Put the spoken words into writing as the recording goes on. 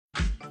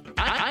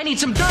I need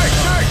some dirt.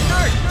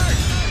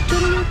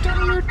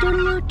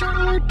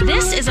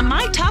 This is a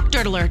My Talk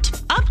Dirt Alert.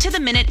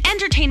 Up-to-the-minute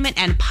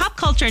entertainment and pop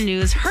culture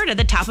news heard at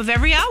the top of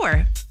every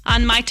hour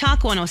on My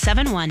Talk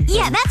 107.1.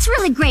 Yeah, that's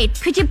really great.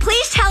 Could you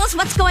please tell us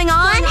what's going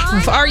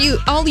on? For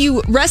all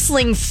you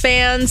wrestling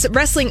fans,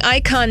 wrestling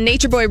icon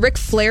Nature Boy Ric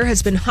Flair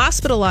has been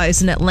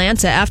hospitalized in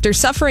Atlanta after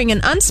suffering an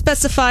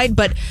unspecified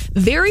but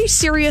very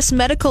serious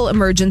medical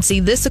emergency.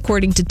 This,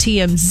 according to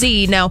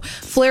TMZ. Now,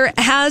 Flair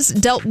has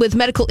dealt with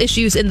medical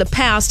issues in the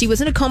past. He was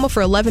in a coma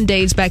for 11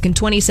 days back in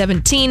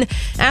 2017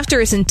 after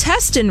his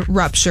intestine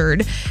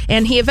ruptured,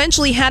 and he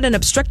eventually had an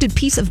obstructed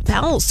piece of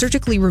bowel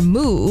surgically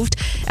removed.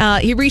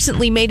 He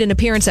recently made an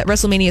appearance at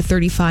WrestleMania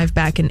 35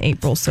 back in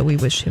April, so we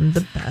wish him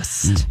the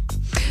best.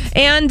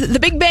 And The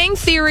Big Bang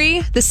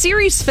Theory, the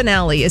series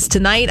finale, is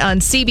tonight on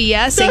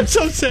CBS. That's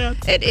so sad.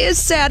 It is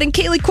sad. And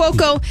Kaylee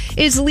Cuoco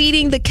is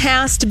leading the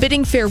cast,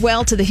 bidding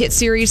farewell to the hit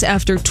series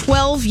after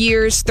 12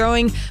 years,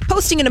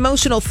 posting an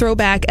emotional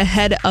throwback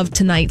ahead of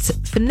tonight's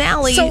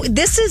finale. So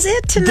this is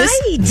it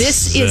tonight?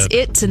 This is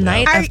it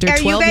tonight after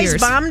 12 years. Are you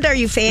guys bummed? Are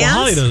you fans? Well,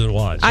 Holly doesn't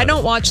watch. I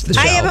don't watch the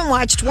show. I haven't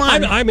watched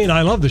one. I mean,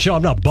 I love the show.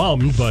 I'm not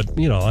bummed, but,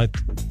 I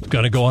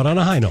got to go out on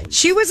a high note.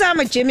 She was on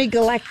with Jimmy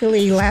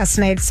Galecki last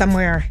night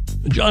somewhere.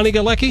 Johnny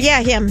Galecki?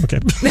 Yeah, him. Okay.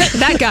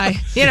 That guy,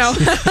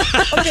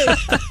 Okay,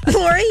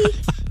 Lori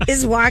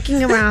is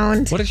walking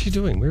around. What is she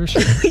doing? Where is she?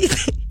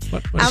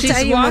 I'll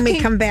tell you when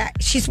we come back.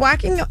 She's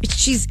walking.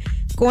 She's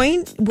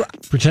going.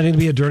 Pretending to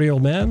be a dirty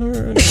old man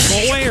or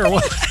way or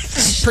what?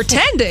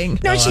 Pretending.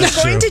 No, she's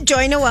going to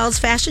Joy Noel's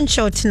fashion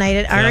show tonight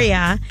at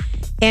Aria,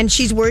 and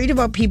she's worried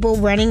about people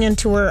running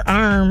into her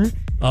arm.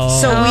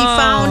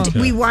 So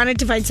we wanted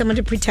to find someone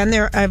to pretend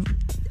they're a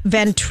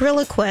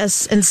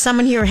ventriloquist, and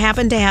someone here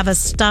happened to have a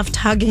stuffed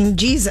hugging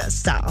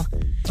Jesus doll.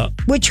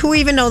 Who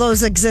even know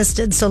those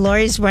existed? So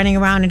Lori's running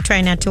around and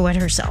trying not to wet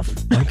herself.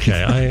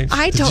 Okay,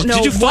 I don't know.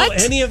 Did you follow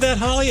what? any of that,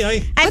 Holly?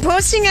 I'm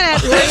posting it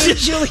at Lori and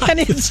Julie on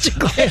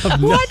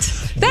Instagram.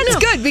 What? That's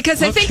good,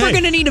 because I think we're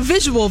going to need a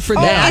visual for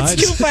that. It's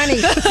too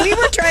funny. We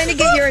were trying to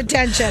get your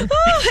attention.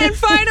 And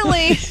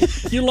finally,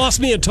 you lost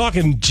me at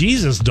talking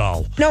Jesus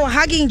doll. No,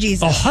 hugging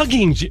Jesus. Oh,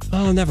 hugging.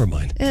 Oh, never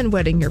mind. And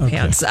wetting your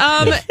pants.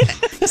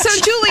 So,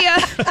 Julia,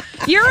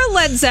 you're a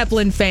Led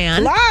Zeppelin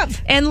fan.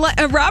 Love. And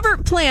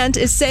Robert Plant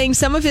is saying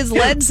some of his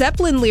Led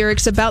Zeppelin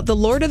lyrics about the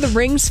Lord of the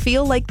Rings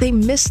feel like they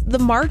missed the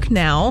mark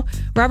now.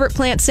 Robert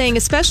Plant saying,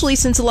 especially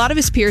since a lot of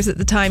his peers at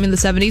the time in the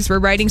 70s were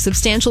writing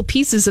substantial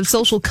pieces of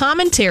social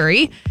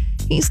commentary,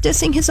 he's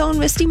dissing his own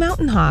Misty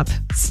Mountain Hop.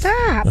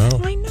 Stop.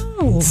 Oh. I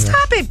know.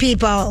 Stop it,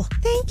 people.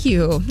 Thank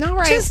you. All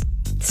right. Just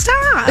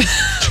stop.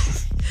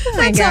 Oh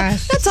my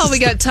gosh. That's all we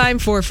got time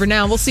for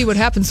now. We'll see what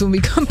happens when we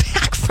come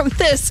back from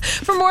this.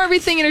 For more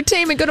everything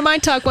entertainment, go to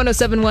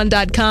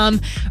mytalk1071.com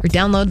or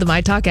download the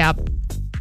MyTalk app.